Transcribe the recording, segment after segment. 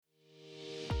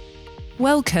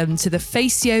Welcome to the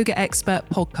Face Yoga Expert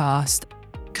podcast.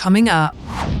 Coming up.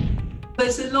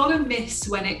 There's a lot of myths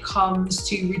when it comes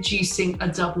to reducing a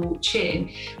double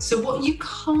chin. So what you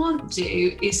can't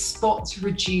do is spot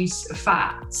reduce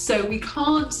fat. So we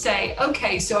can't say,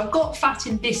 okay, so I've got fat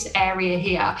in this area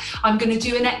here. I'm going to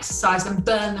do an exercise and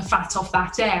burn the fat off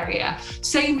that area.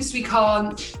 Same as we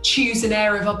can't choose an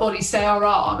area of our body, say our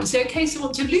arm, and say, okay, so I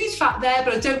want to lose fat there,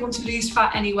 but I don't want to lose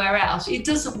fat anywhere else. It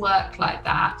doesn't work like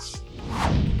that.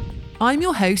 I'm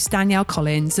your host, Danielle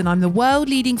Collins, and I'm the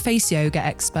world-leading face yoga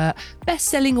expert,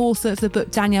 best-selling author of the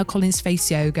book Danielle Collins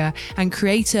Face Yoga, and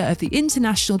creator of the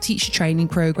international teacher training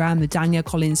program, the Danielle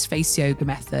Collins Face Yoga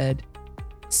Method.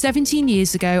 17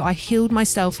 years ago, I healed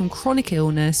myself from chronic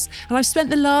illness, and I've spent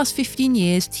the last 15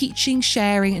 years teaching,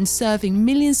 sharing, and serving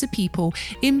millions of people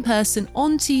in person,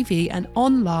 on TV, and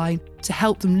online to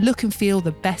help them look and feel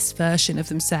the best version of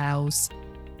themselves.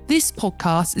 This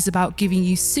podcast is about giving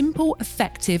you simple,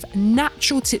 effective,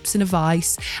 natural tips and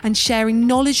advice and sharing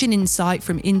knowledge and insight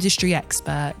from industry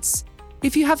experts.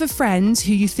 If you have a friend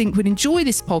who you think would enjoy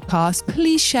this podcast,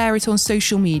 please share it on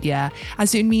social media,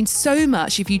 as it means so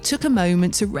much if you took a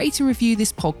moment to rate and review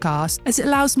this podcast, as it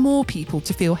allows more people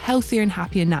to feel healthier and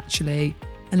happier naturally.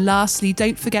 And lastly,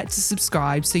 don't forget to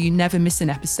subscribe so you never miss an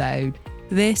episode.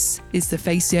 This is the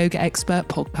Face Yoga Expert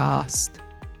podcast.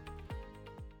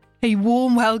 A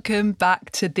warm welcome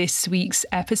back to this week's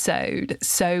episode.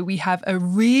 So we have a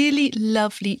really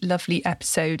lovely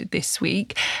episode this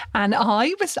week, and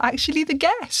I was actually the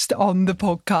guest on the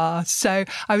podcast. So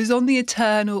I was on the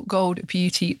Eternal Gold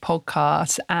Beauty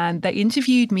podcast, and they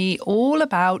interviewed me all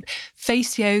about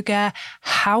face yoga,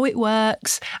 how it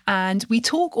works, and we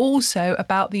talk also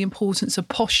about the importance of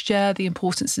posture, the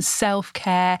importance of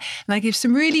self-care, and I give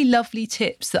some really lovely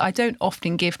tips that I don't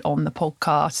often give on the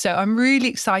podcast. So I'm really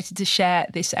excited to share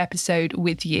this episode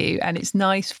with you, and it's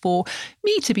nice for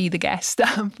me to be the guest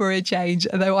for a change,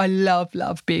 although I love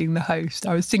being the host.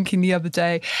 I was thinking the other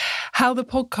day how the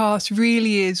podcast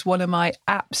really is one of my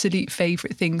absolute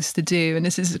favourite things to do, and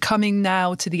this is coming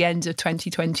now to the end of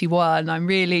 2021. I'm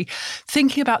really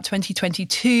thinking about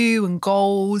 2022 and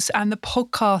goals, and the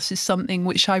podcast is something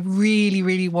which I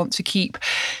really want to keep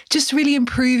just really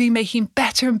improving, making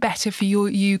better and better for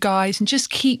you guys, and just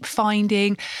keep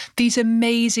finding these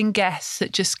amazing guests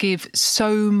that just give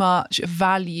so much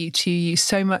value to you,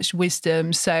 so much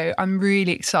wisdom. So I'm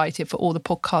really excited for all the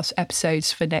podcast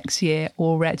episodes for next year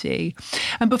already.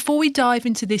 And before we dive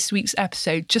into this week's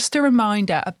episode, just a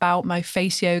reminder about my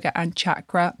Face Yoga and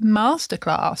Chakra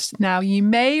Masterclass. Now, you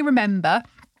may remember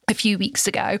a few weeks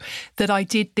ago that I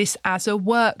did this as a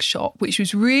workshop, which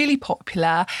was really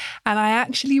popular, and I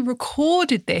actually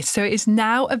recorded this, so it is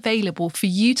now available for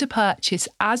you to purchase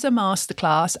as a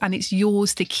masterclass, and it's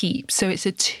yours to keep. So it's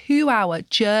a 2-hour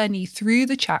journey through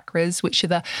the chakras, which are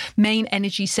the main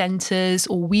energy centers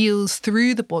or wheels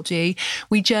through the body.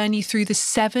 We journey through the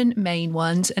 7 main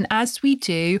ones, and as we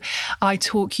do, I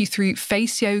talk you through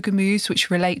face yoga moves which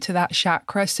relate to that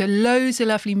chakra, so loads of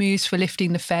lovely moves for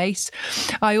lifting the face.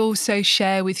 I also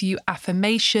share with you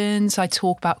affirmations. I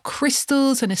talk about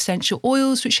crystals and essential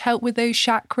oils which help with those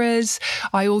chakras.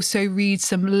 I also read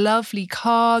some lovely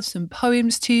cards and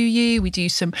poems to you. We do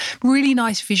some really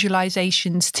nice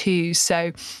visualizations too.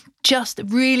 So just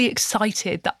really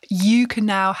excited that you can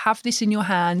now have this in your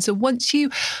hands. And once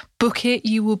you book it,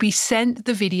 you will be sent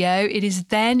the video. It is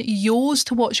then yours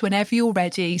to watch whenever you're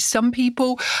ready. Some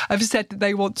people have said that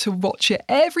they want to watch it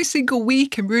every single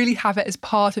week and really have it as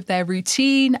part of their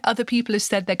routine. Other people have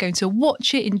said they're going to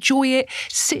watch it, enjoy it,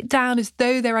 sit down as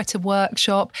though they're at a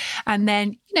workshop, and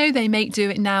then, they may do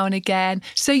it now and again.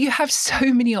 So you have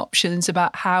so many options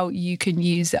about how you can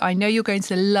use it. I know you're going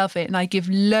to love it, and I give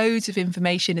loads of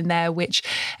information in there, which,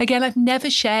 again, I've never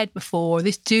shared before.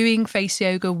 This doing face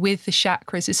yoga with the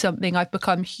chakras is something I've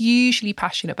become hugely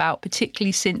passionate about,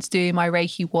 particularly since doing my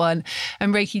Reiki 1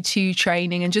 and Reiki 2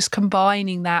 training, and just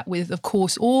combining that with, of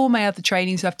course, all my other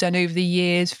trainings I've done over the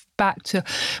years, back to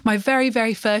my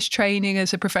very first training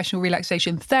as a professional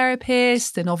relaxation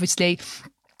therapist, and obviously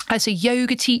as a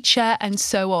yoga teacher and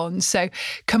so on. So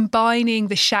combining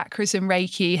the chakras and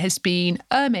Reiki has been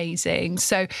amazing.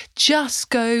 So just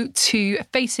go to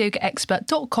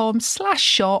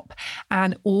faceyogaexpert.com/shop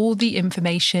and all the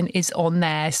information is on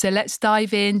there. So let's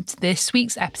dive into this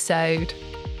week's episode.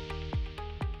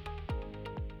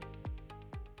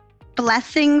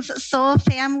 Blessings, soul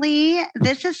family.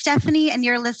 This is Stephanie, and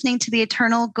you're listening to the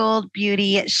Eternal Gold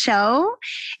Beauty Show.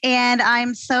 And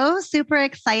I'm so super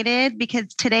excited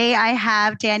because today I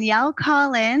have Danielle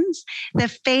Collins, the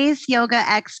face yoga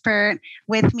expert,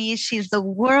 with me. She's the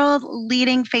world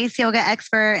leading face yoga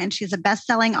expert, and she's a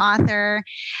best-selling author.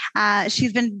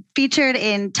 She's been featured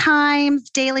in Times,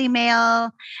 Daily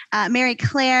Mail, Marie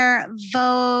Claire,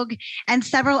 Vogue, and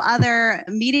several other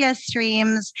media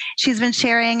streams. She's been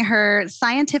sharing her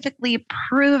scientifically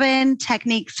proven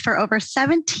techniques for over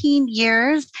 17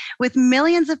 years with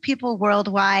millions of people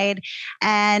worldwide.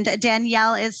 And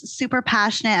Danielle is super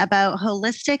passionate about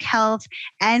holistic health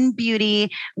and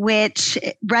beauty, which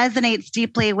resonates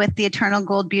deeply with the Eternal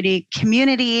Gold Beauty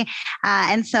community.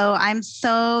 And so I'm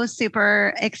so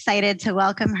super excited to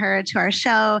welcome her to our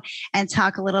show and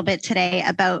talk a little bit today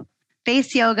about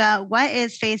face yoga. What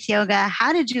is face yoga?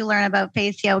 How did you learn about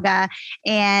face yoga?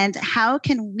 And how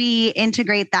can we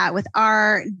integrate that with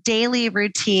our daily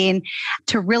routine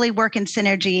to really work in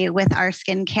synergy with our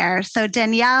skincare? So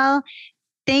Danielle,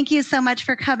 thank you so much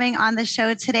for coming on the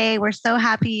show today. We're so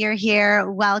happy you're here.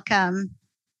 Welcome.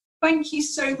 Thank you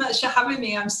so much for having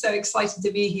me. I'm so excited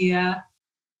to be here.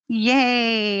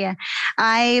 Yay.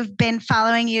 I've been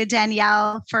following you,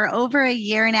 Danielle, for over a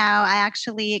year now. I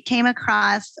actually came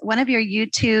across one of your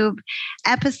YouTube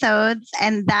episodes,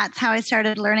 and that's how I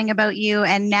started learning about you.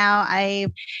 And now I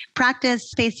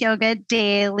practice face yoga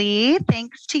daily.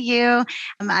 Thanks to you.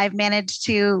 I've managed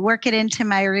to work it into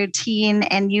my routine,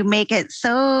 and you make it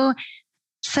so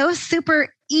super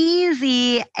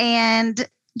easy and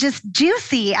just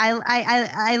juicy.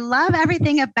 I love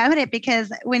everything about it because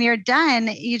when you're done,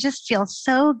 you just feel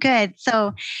so good.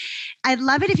 So I'd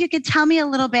love it if you could tell me a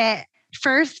little bit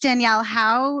first, Danielle,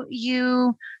 how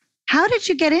did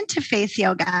you get into face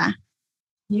yoga?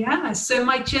 Yeah, so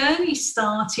my journey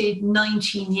started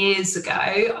 19 years ago.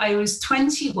 I was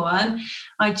 21.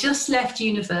 I just left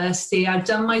university. I'd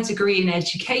done my degree in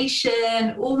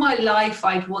education. All my life,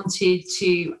 I'd wanted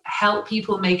to help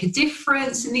people make a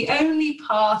difference. And the only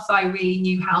path I really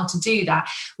knew how to do that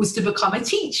was to become a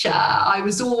teacher. I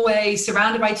was always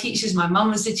surrounded by teachers. My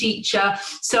mum was a teacher.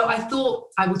 So I thought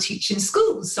I will teach in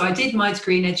schools. So I did my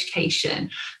degree in education.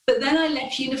 But then I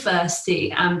left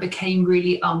university and became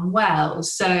really unwell.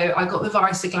 So I got the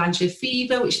varicose glandular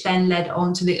fever, which then led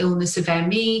on to the illness of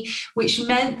ME, which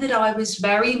meant that I was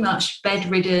very much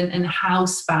bedridden and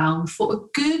housebound for a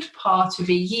good part of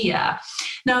a year.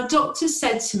 Now, doctors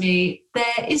said to me,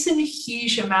 there isn't a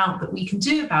huge amount that we can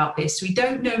do about this. We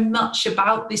don't know much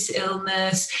about this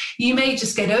illness. You may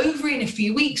just get over it in a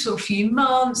few weeks or a few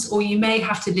months, or you may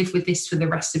have to live with this for the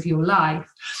rest of your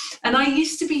life. And I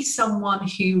used to be someone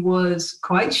who was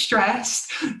quite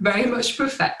stressed, very much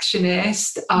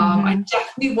perfectionist. I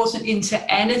definitely wasn't into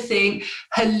anything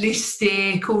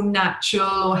holistic or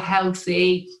natural or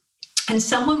healthy. And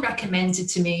someone recommended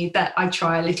to me that I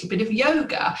try a little bit of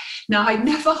yoga. Now, I'd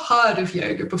never heard of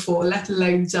yoga before, let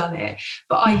alone done it.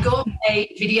 But I got a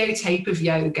videotape of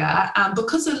yoga. And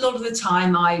because a lot of the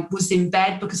time I was in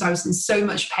bed because I was in so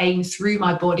much pain through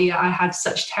my body, I had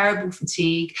such terrible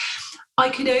fatigue, I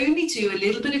could only do a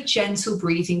little bit of gentle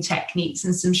breathing techniques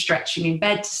and some stretching in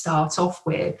bed to start off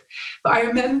with. But I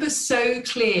remember so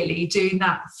clearly doing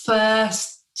that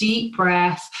first deep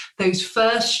breath, those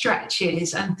first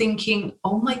stretches, and thinking,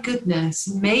 oh my goodness,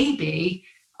 maybe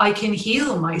I can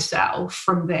heal myself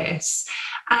from this.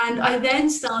 And I then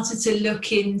started to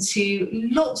look into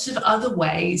lots of other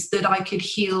ways that I could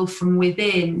heal from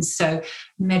within. So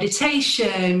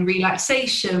meditation,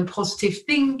 relaxation, positive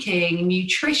thinking,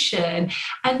 nutrition.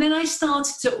 And then I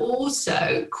started to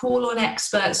also call on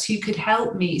experts who could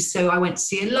help me. So I went to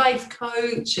see a life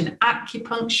coach, an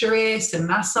acupuncturist, a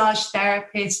massage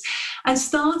therapist, and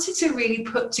started to really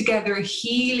put together a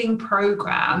healing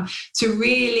program to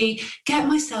really get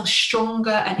myself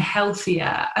stronger and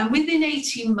healthier. And within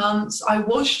 18 months, I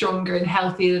was stronger and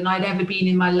healthier than I'd ever been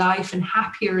in my life, and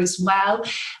happier as well.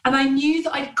 And I knew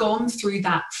that I'd gone through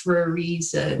that for a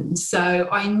reason. So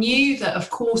I knew that, of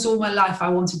course, all my life I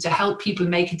wanted to help people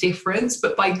make a difference.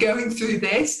 But by going through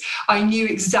this, I knew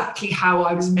exactly how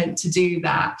I was meant to do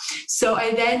that. So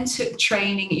I then took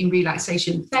training in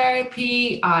relaxation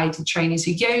therapy. I did training as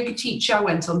a yoga teacher. I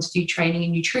went on to do training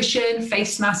in nutrition,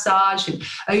 face massage. And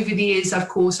over the years, of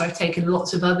course, I've taken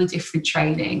lots of other different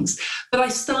trainings. But I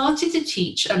started to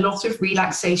teach a lot of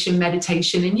relaxation,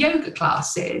 meditation, and yoga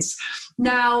classes.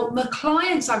 Now, my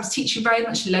clients, I was teaching very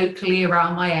much locally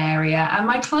around my area, and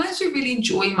my clients were really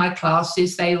enjoying my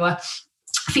classes. They were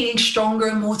feeling stronger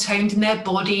and more toned in their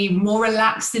body, more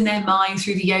relaxed in their mind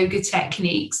through the yoga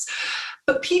techniques.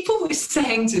 But people were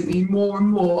saying to me more and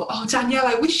more, oh, Danielle,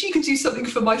 I wish you could do something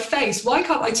for my face. Why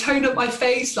can't I tone up my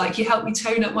face like you help me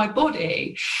tone up my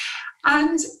body?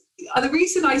 And the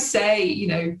reason I say, you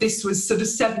know, this was sort of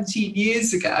 17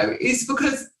 years ago is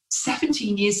because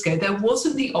 17 years ago, there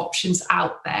wasn't the options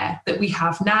out there that we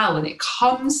have now when it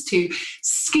comes to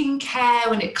skincare,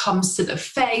 when it comes to the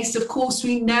face. Of course,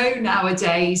 we know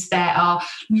nowadays there are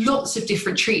lots of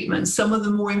different treatments, some of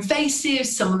them more invasive,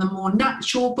 some of them more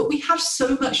natural, but we have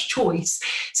so much choice.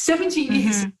 17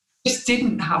 years just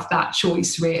didn't have that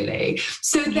choice, really.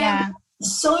 So then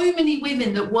so many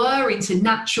women that were into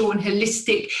natural and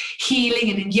holistic healing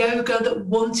and in yoga that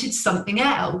wanted something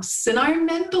else. And I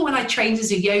remember when I trained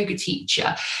as a yoga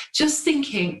teacher, just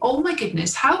thinking, oh my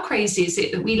goodness, how crazy is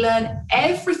it that we learn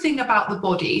everything about the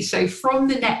body? So from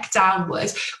the neck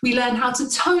downwards, we learn how to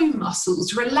tone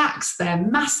muscles, relax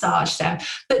them, massage them,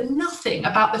 but nothing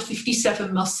about the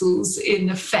 57 muscles in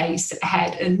the face,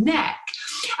 head and neck.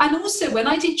 And also when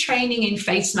I did training in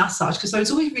face massage, because I was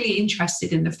always really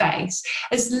interested in the face,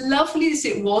 as lovely as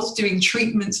it was doing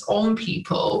treatments on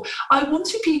people, I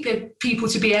wanted people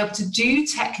to be able to do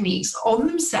techniques on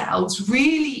themselves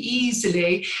really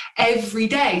easily every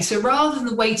day. So rather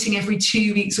than waiting every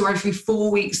 2 weeks or every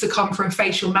 4 weeks to come for a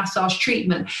facial massage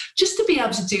treatment, just to be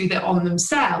able to do that on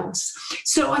themselves.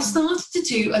 So I started to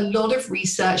do a lot of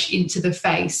research into the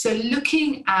face. So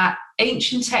looking at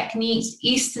ancient techniques,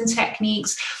 Eastern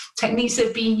techniques that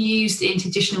have been used in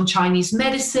traditional Chinese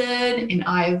medicine, in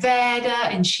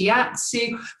Ayurveda, in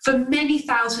Shiatsu for many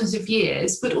thousands of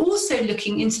years, but also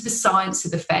looking into the science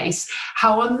of the face,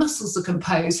 how our muscles are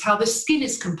composed, how the skin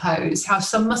is composed, how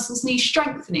some muscles need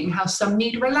strengthening, how some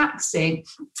need relaxing.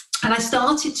 And I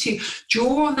started to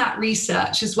draw on that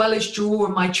research as well as draw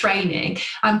on my training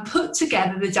and put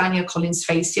together the Danielle Collins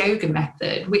Face Yoga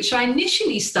Method, which I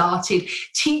initially started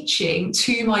teaching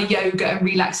to my yoga and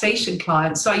relaxation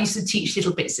clients. So I used to teach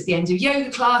little bits at the end of yoga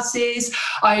classes.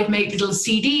 I'd make little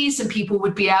CDs and people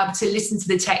would be able to listen to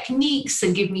the techniques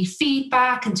and give me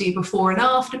feedback and do before and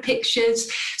after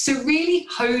pictures. So really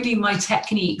honing my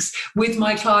techniques with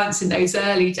my clients in those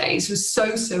early days was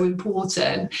so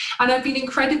important. And I've been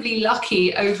incredibly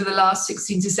lucky over the last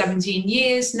 16 to 17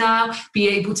 years now, be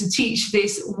able to teach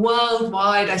this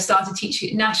worldwide. I started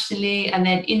teaching it nationally and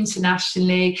then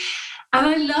internationally. And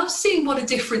I love seeing what a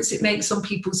difference it makes on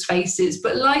people's faces.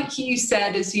 But like you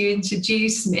said, as you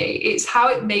introduced me, it's how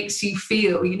it makes you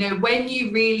feel. You know, when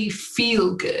you really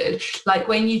feel good, like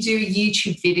when you do a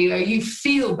YouTube video, you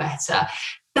feel better.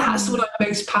 That's what I'm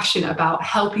most passionate about,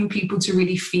 helping people to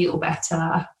really feel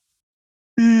better.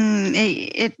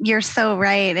 You're so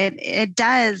right. It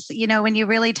does, you know, when you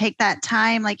really take that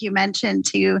time, like you mentioned,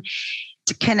 to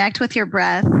connect with your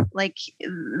breath, like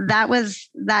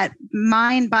that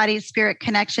mind, body, spirit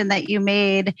connection that you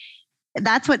made.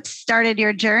 That's what started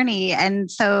your journey. And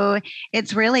so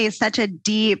it's really such a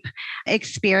deep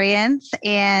experience.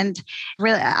 And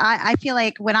really, I feel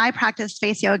like when I practice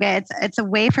face yoga, it's a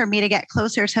way for me to get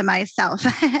closer to myself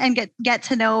and get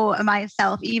to know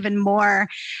myself even more,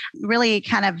 really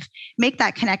kind of make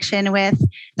that connection with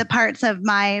the parts of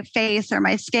my face or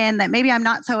my skin that maybe I'm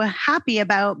not so happy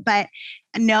about, but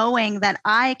knowing that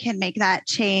I can make that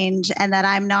change and that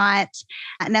I'm not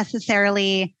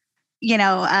necessarily, you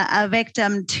know, a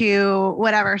victim to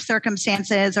whatever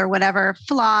circumstances or whatever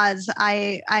flaws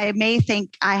I may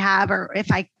think I have, or if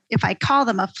I call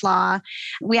them a flaw.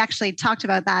 We actually talked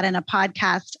about that in a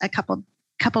podcast a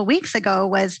couple weeks ago.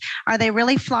 Was, are they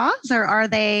really flaws, or are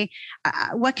they?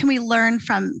 What can we learn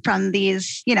from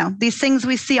these, you know, these things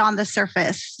we see on the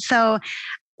surface? So,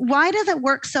 why does it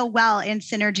work so well in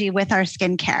synergy with our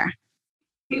skincare?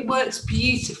 It works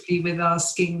beautifully with our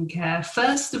skincare.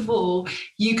 First of all,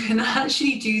 you can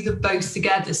actually do the both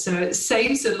together, so it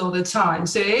saves a lot of time.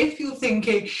 So if you're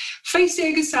thinking, face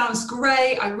yoga sounds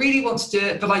great, I really want to do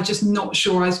it, but I'm just not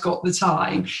sure I've got the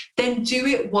time, then do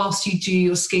it whilst you do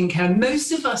your skincare.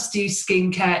 Most of us do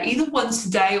skincare either once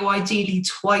a day or ideally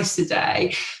twice a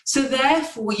day. So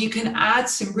therefore, you can add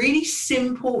some really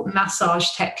simple massage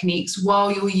techniques while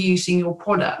you're using your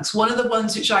products. One of the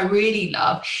ones which I really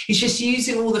love is just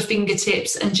using all the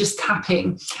fingertips and just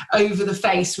tapping over the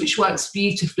face, which works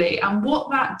beautifully. And what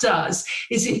that does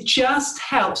is it just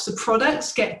helps the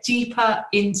products get deeper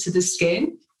into the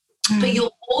skin, but you're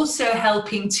also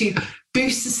helping to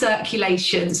boost the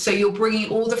circulation. So you're bringing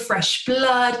all the fresh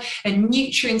blood and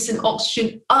nutrients and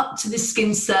oxygen up to the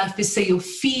skin surface. So you're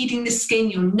feeding the skin,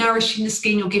 you're nourishing the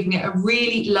skin, you're giving it a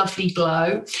really lovely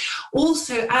glow.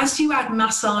 Also, as you add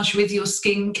massage with your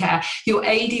skincare, you're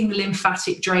aiding the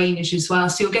lymphatic drainage as well.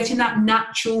 So you're getting that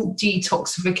natural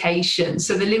detoxification.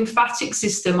 So the lymphatic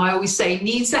system, I always say,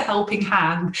 needs a helping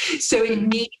hand. So it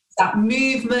needs that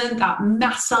movement, that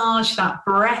massage, that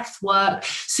breath work.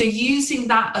 So using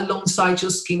that alongside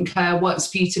your skincare works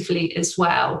beautifully as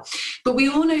well. But we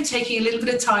all know taking a little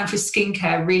bit of time for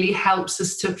skincare really helps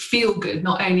us to feel good,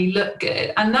 not only look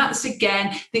good. And that's,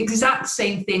 again, the exact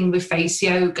same thing with face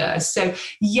yoga. So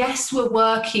yes, we're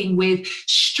working with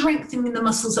strengthening the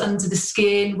muscles under the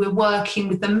skin. We're working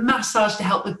with the massage to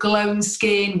help the glowing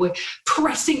skin. We're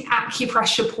pressing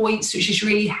acupressure points, which is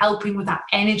really helping with that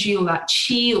energy or that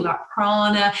chi or that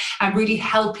prana, and really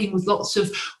helping with lots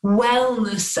of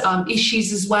wellness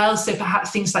issues as well. So perhaps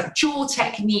things like jaw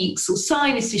techniques or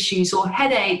sinus issues or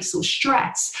headaches or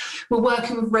stress. We're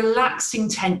working with relaxing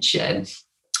tension.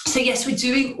 So yes, we're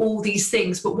doing all these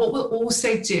things, but what we're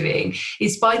also doing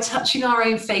is by touching our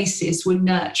own faces, we're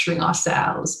nurturing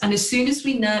ourselves. And as soon as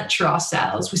we nurture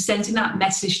ourselves, we're sending that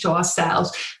message to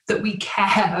ourselves that we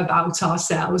care about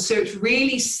ourselves. So it's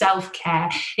really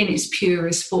self-care in its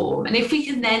purest form. And if we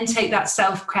can then take that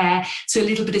self-care to a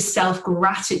little bit of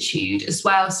self-gratitude as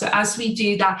well. So as we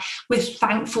do that, we're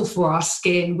thankful for our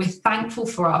skin, we're thankful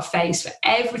for our face, for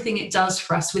everything it does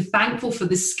for us. We're thankful for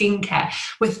the skincare.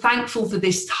 We're thankful for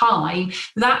this time.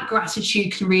 That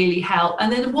gratitude can really help.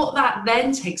 And then what that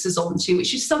then takes us on to,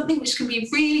 which is something which can be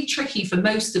really tricky for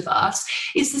most of us,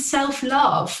 is the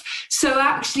self-love. So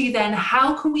actually then,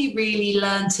 how can we really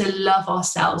learn to love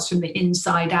ourselves from the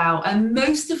inside out? And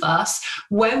most of us,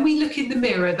 when we look in the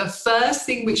mirror, the first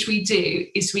thing which we do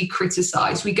is we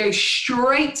criticize. We go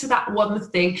straight to that one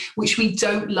thing which we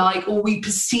don't like, or we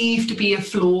perceive to be a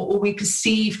flaw, or we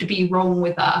perceive to be wrong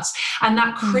with us. And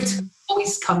that critical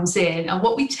voice comes in. And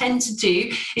what we tend to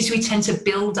do is we tend to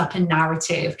build up a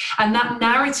narrative. And that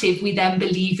narrative we then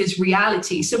believe is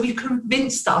reality. So we've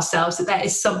convinced ourselves that there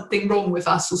is something wrong with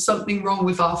us, or something wrong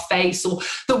with our face, or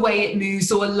the way it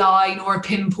moves, or a line, or a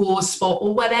pimple, or spot,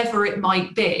 or whatever it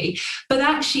might be. But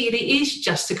actually, it is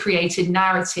just a created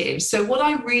narrative. So what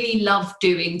I really love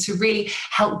doing to really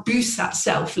help boost that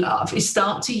self-love is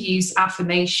start to use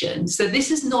affirmations. So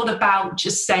this is not about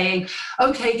just saying,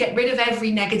 okay, get rid of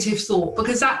every negative thought,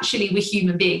 because actually we're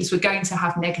human beings. We're going to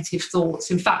have negative thoughts.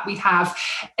 In fact, we have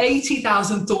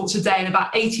 80,000 thoughts a day, and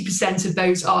about 80% of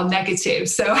those are negative.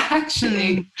 So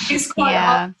actually, it's quite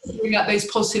hard to bring up those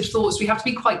positive thoughts. We have to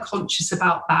be quite conscious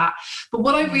about that. But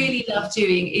what I really love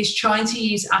doing is trying to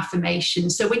use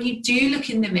affirmations. So when you do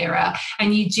look in the mirror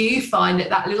and you do find that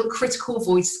that little critical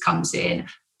voice comes in,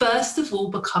 first of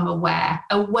all, become aware.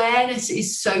 Awareness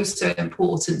is so, so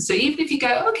important. So even if you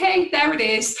go, okay, there it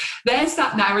is, there's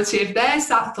that narrative, there's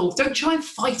that thought, don't try and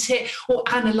fight it or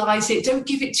analyze it. Don't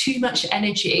give it too much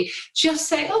energy. Just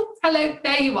say, oh, hello,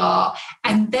 there you are.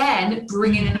 And then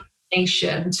bring in an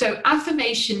affirmation. So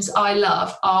affirmations I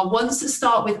love are ones that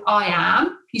start with I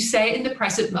am. You say it in the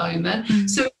present moment.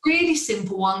 So a really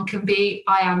simple one can be,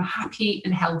 I am happy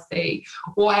and healthy,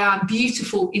 or I am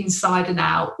beautiful inside and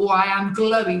out, or I am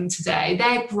glowing today.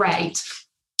 They're great.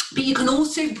 But you can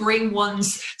also bring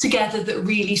ones together that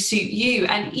really suit you,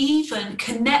 and even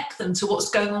connect them to what's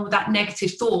going on with that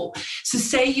negative thought. So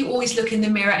say you always look in the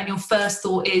mirror and your first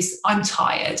thought is, I'm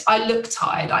tired. I look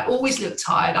tired. I always look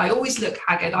tired. I always look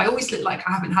haggard. I always look like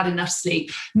I haven't had enough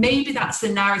sleep. Maybe that's the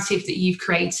narrative that you've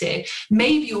created.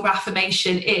 Maybe your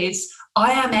affirmation is,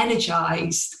 I am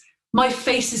energized. My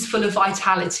face is full of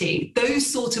vitality. Those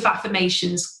sort of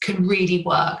affirmations can really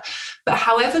work. But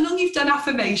however long you've done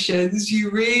affirmations, you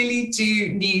really do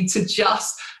need to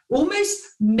just almost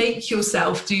make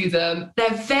yourself do them.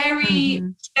 They're very,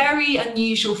 very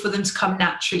unusual for them to come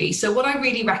naturally. So what I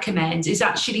really recommend is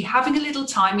actually having a little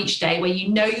time each day where you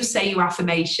know you'll say your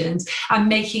affirmations and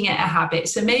making it a habit.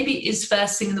 So maybe it is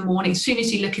first thing in the morning, as soon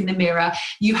as you look in the mirror,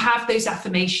 you have those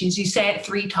affirmations, you say it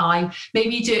 3 times.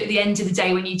 Maybe you do it at the end of the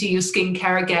day when you do your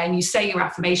skincare again, you say your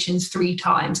affirmations 3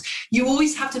 times. You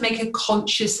always have to make a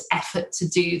conscious effort to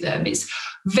do them. It's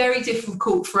very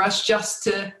difficult for us just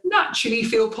to naturally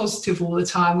feel positive all the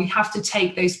time. We have to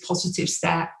take those positive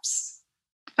steps.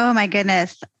 Oh my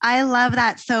goodness. I love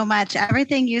that so much.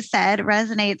 Everything you said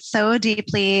resonates so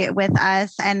deeply with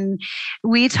us. And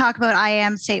we talk about I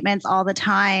am statements all the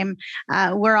time.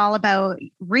 We're all about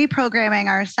reprogramming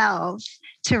ourselves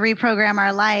to reprogram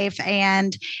our life.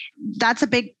 And that's a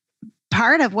big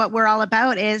part of what we're all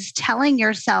about is telling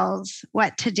yourselves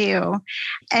what to do.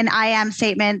 And I am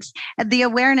statements, the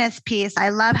awareness piece. I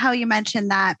love how you mentioned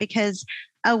that, because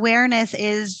awareness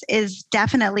is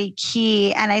definitely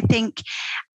key. And I think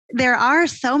there are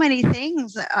so many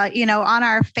things, on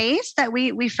our face that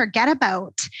we forget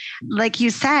about. Like you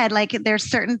said, like there's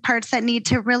certain parts that need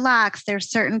to relax. There's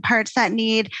certain parts that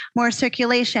need more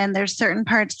circulation. There's certain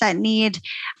parts that need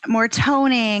more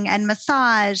toning and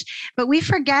massage, but we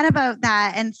forget about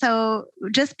that. And so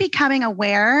just becoming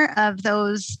aware of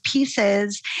those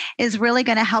pieces is really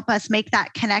going to help us make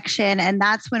that connection. And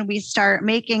that's when we start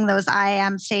making those I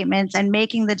am statements and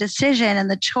making the decision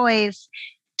and the choice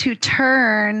to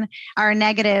turn our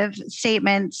negative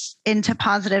statements into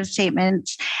positive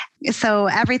statements. So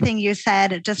everything you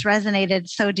said just resonated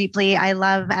so deeply. I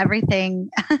love everything,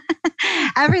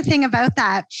 everything about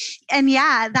that. And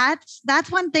yeah, that's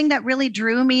one thing that really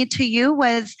drew me to you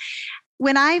was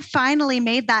when I finally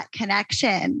made that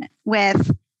connection with,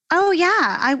 oh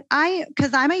yeah,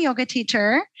 because I'm a yoga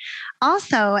teacher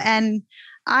also, and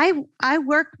I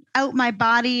work out my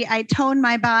body, I tone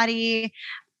my body,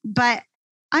 but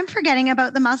I'm forgetting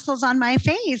about the muscles on my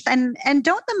face. And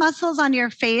don't the muscles on your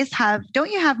face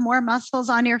don't you have more muscles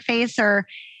on your face or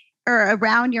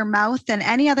around your mouth than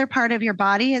any other part of your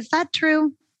body? Is that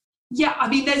true? Yeah, I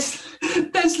mean,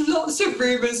 there's lots of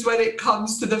rumors when it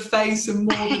comes to the face and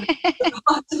more than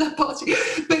part of the body.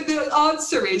 But the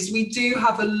answer is we do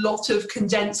have a lot of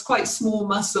condensed, quite small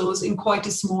muscles in quite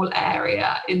a small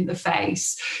area in the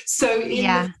face. So in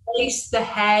the face, the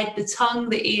head, the tongue,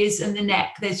 the ears, and the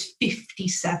neck, there's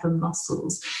 57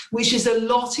 muscles, which is a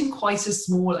lot in quite a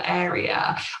small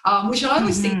area, which I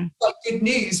always think is quite good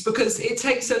news, because it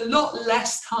takes a lot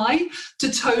less time to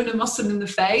tone a muscle in the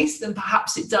face than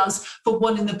perhaps it does for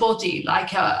one in the body,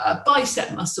 like a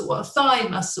bicep muscle or a thigh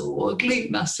muscle or a glute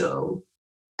muscle.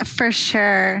 For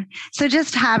sure. So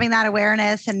just having that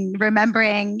awareness and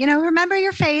remembering, remember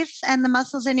your face and the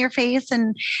muscles in your face,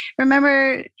 and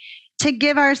remember to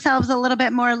give ourselves a little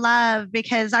bit more love,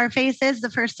 because our face is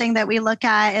the first thing that we look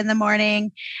at in the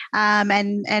morning.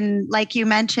 And like you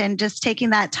mentioned, just taking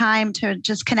that time to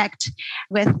just connect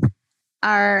with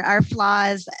our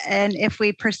flaws, and if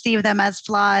we perceive them as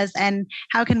flaws, and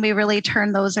how can we really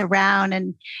turn those around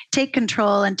and take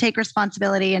control and take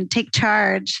responsibility and take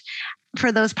charge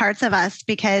for those parts of us,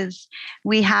 because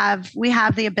we have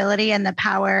the ability and the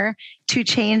power to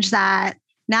change that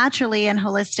naturally and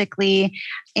holistically.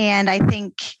 And I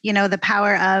think, the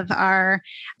power of our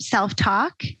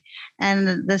self-talk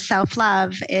and the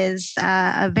self-love is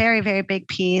a very, very big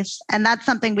piece. And that's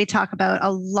something we talk about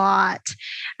a lot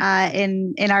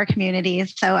in our community.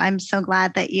 So I'm so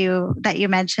glad that you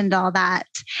mentioned all that.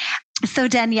 So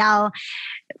Danielle,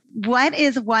 what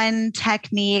is one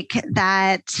technique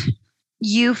that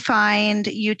you find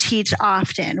you teach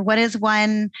often? What is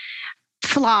one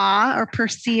flaw or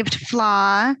perceived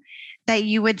flaw that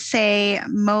you would say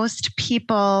most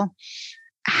people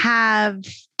have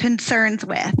concerns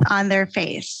with on their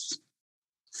face?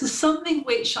 So something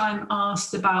which I'm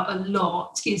asked about a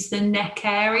lot is the neck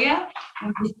area,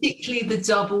 and particularly the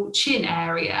double chin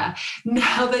area.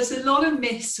 Now, there's a lot of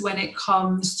myths when it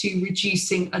comes to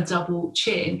reducing a double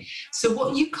chin. So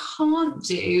what you can't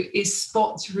do is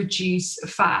spot reduce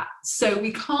fat. So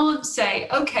we can't say,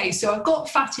 okay, so I've got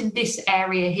fat in this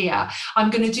area here.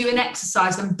 I'm going to do an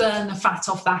exercise and burn the fat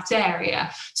off that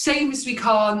area. Same as we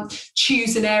can't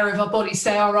choose an area of our body,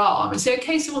 say our arm, and say,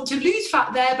 okay, so I want to lose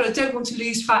fat there, but I don't want to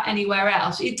lose fat anywhere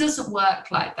else. It doesn't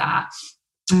work like that.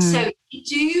 So you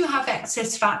do have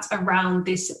excess fat around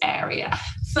this area.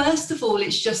 First of all,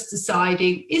 it's just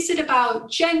deciding, is it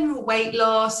about general weight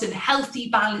loss and healthy,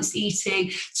 balanced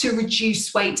eating to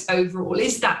reduce weight overall?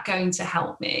 Is that going to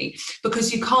help me?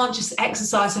 Because you can't just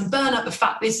exercise and burn up the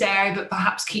fat this area, but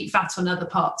perhaps keep fat on other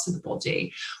parts of the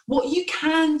body. What you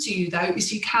can do, though,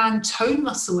 is you can tone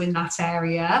muscle in that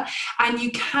area, and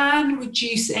you can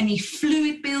reduce any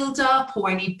fluid buildup or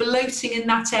any bloating in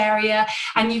that area,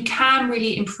 and you can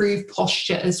really improve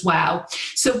posture as well.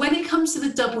 So when it comes to the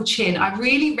double chin, I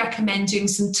really recommend doing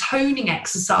some toning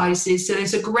exercises. So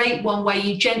there's a great one where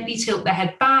you gently tilt the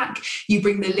head back, you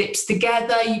bring the lips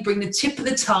together, you bring the tip of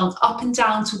the tongue up and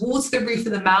down towards the roof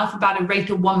of the mouth about a rate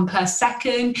of 1 per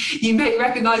second. You may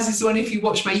recognize this one if you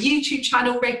watch my YouTube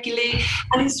channel regularly,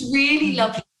 and it's really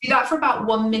lovely Do that for about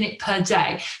 1 minute per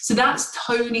day. So that's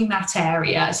toning that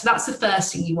area. So that's the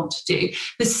first thing you want to do.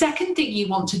 The second thing you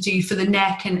want to do for the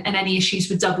neck and any issues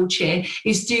with double chin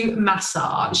is do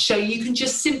massage. So you can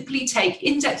just simply take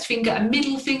index finger and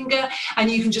middle finger,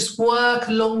 and you can just work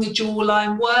along the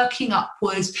jawline, working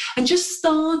upwards, and just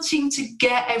starting to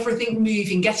get everything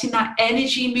moving, getting that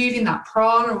energy moving, that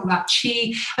prana or that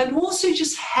chi, and also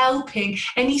just helping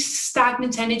any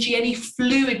stagnant energy, any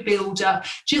fluid buildup,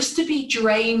 just to be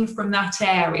drained from that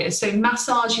area. So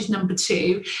massage is number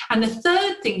 2. And the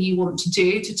third thing you want to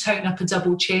do to tone up a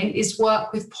double chin is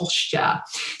work with posture.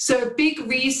 So a big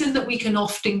reason that we can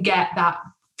often get that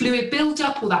fluid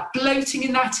buildup or that bloating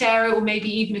in that area, or maybe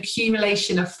even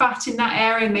accumulation of fat in that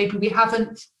area, maybe we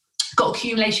haven't got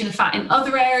accumulation of fat in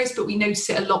other areas, but we notice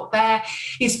it a lot there,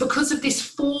 is because of this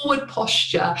forward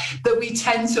posture that we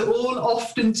tend to all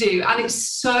often do. And it's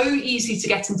so easy to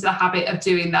get into the habit of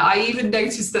doing that. I even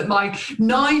noticed that my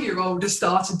 9-year-old has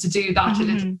started to do that a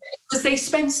little bit, because they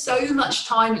spend so much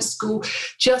time at school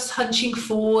just hunching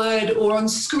forward or on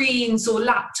screens or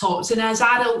laptops. And as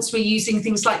adults, we're using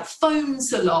things like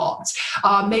phones a lot.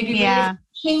 Maybe we're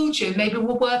children, maybe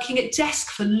we're working at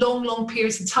desk for long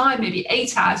periods of time, maybe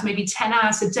 8 hours, maybe 10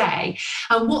 hours a day.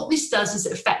 And what this does is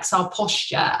it affects our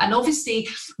posture. And obviously,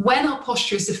 when our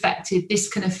posture is affected, this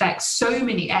can affect so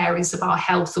many areas of our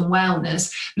health and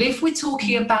wellness. But if we're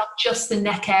talking about just the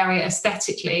neck area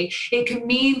aesthetically, it can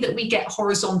mean that we get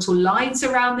horizontal lines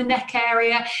around the neck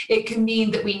area. It can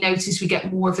mean that we notice we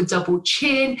get more of a double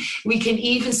chin. We can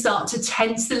even start to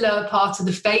tense the lower part of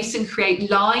the face and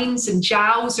create lines and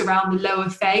jowls around the lower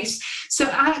face. So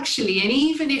actually, and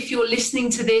even if you're listening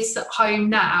to this at home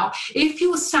now, if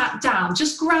you're sat down,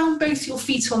 just ground both your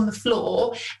feet on the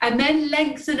floor and then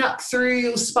lengthen up through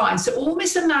your spine. So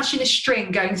almost imagine a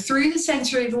string going through the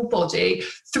center of your body,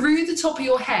 through the top of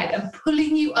your head, and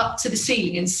pulling you up to the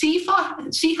ceiling, and see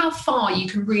how far you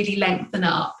can really lengthen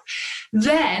up.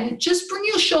 Then just bring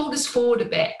your shoulders forward a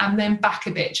bit and then back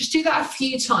a bit. Just do that a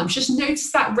few times. Just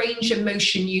notice that range of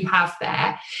motion you have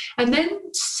there. And then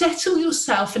settle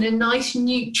yourself in a nice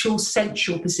neutral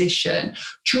central position.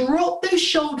 Drop those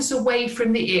shoulders away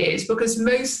from the ears, because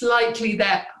most likely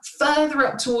they're further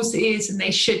up towards the ears than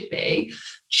they should be.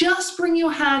 Just bring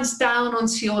your hands down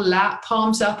onto your lap,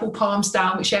 palms up or palms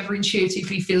down, whichever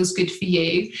intuitively feels good for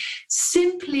you.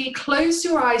 Simply close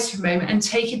your eyes for a moment and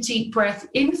take a deep breath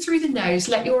in through the nose.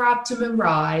 Let your abdomen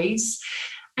rise.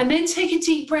 And then take a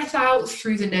deep breath out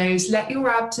through the nose. Let your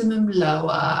abdomen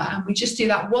lower. And we just do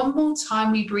that one more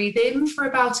time. We breathe in for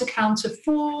about a count of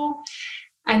 4.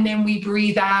 And then we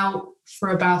breathe out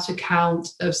for about a count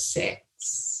of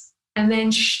 6. And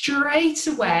then straight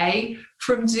away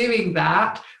from doing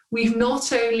that, we've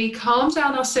not only calmed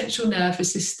down our central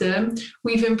nervous system,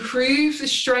 we've improved the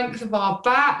strength of our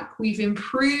back, we've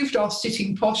improved our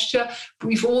sitting posture, but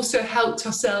we've also helped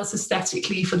ourselves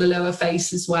aesthetically for the lower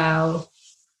face as well.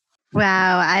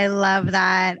 Wow, I love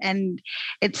that. And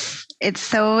it's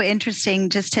so interesting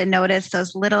just to notice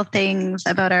those little things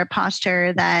about our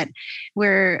posture that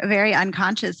we're very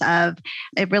unconscious of.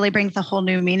 It really brings a whole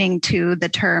new meaning to the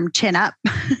term chin up.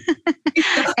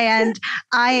 And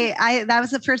I that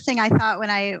was the first thing I thought when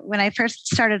I first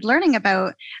started learning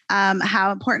about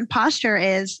how important posture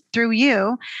is through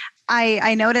you.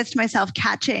 I noticed myself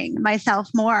catching myself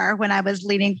more when I was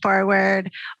leaning forward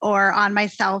or on my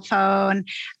cell phone.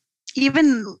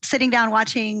 Even sitting down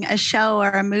watching a show or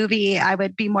a movie, I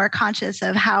would be more conscious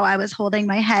of how I was holding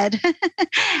my head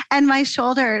and my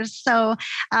shoulders. So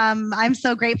I'm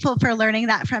so grateful for learning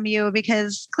that from you,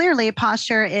 because clearly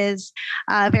posture is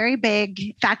a very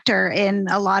big factor in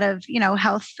a lot of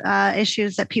health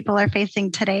issues that people are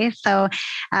facing today. So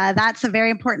that's a very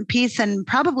important piece, and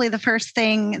probably the first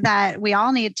thing that we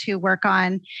all need to work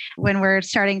on when we're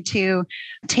starting to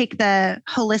take the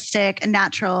holistic and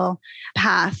natural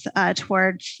path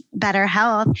towards better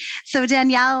health. So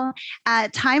Danielle,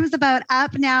 time's about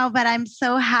up now, but I'm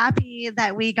so happy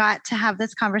that we got to have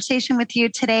this conversation with you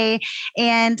today.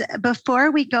 And before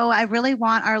we go, I really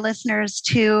want our listeners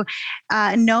to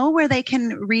know where they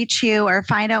can reach you or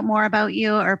find out more about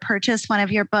you or purchase one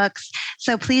of your books.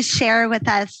 So please share with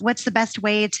us, what's the best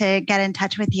way to get in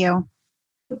touch with you?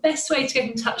 The best way to get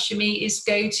in touch with me is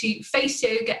go to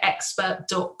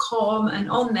faceyogaexpert.com,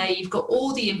 and on there you've got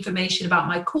all the information about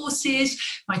my courses,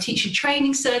 my teacher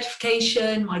training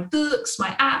certification, my books, my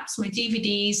apps, my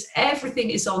DVDs. Everything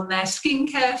is on there.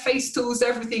 Skincare, face tools,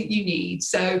 everything you need.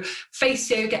 So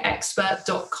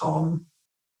faceyogaexpert.com.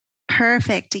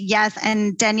 Perfect. Yes.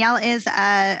 And Danielle is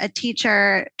a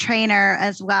teacher trainer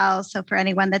as well. So for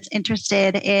anyone that's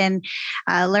interested in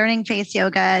learning face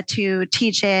yoga to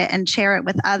teach it and share it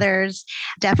with others,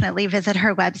 definitely visit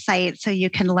her website so you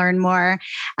can learn more.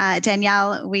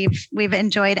 Danielle, we've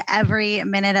enjoyed every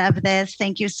minute of this.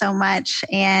 Thank you so much.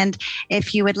 And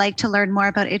if you would like to learn more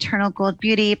about Eternal Gold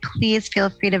Beauty, please feel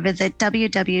free to visit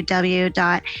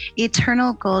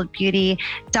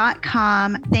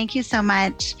www.eternalgoldbeauty.com. Thank you so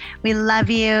much. We love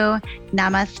you.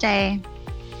 Namaste.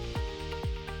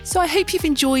 So I hope you've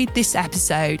enjoyed this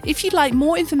episode. If you'd like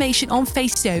more information on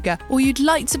face yoga or you'd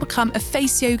like to become a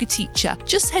face yoga teacher,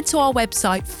 just head to our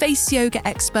website,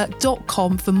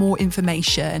 faceyogaexpert.com, for more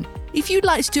information. If you'd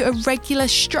like to do a regular,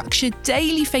 structured,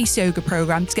 daily face yoga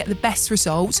program to get the best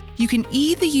results, you can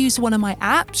either use one of my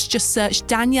apps, just search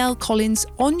Danielle Collins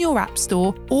on your app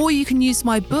store, or you can use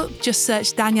my book, just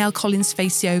search Danielle Collins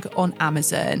Face Yoga on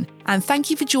Amazon. And thank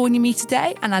you for joining me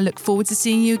today, and I look forward to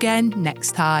seeing you again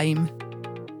next time.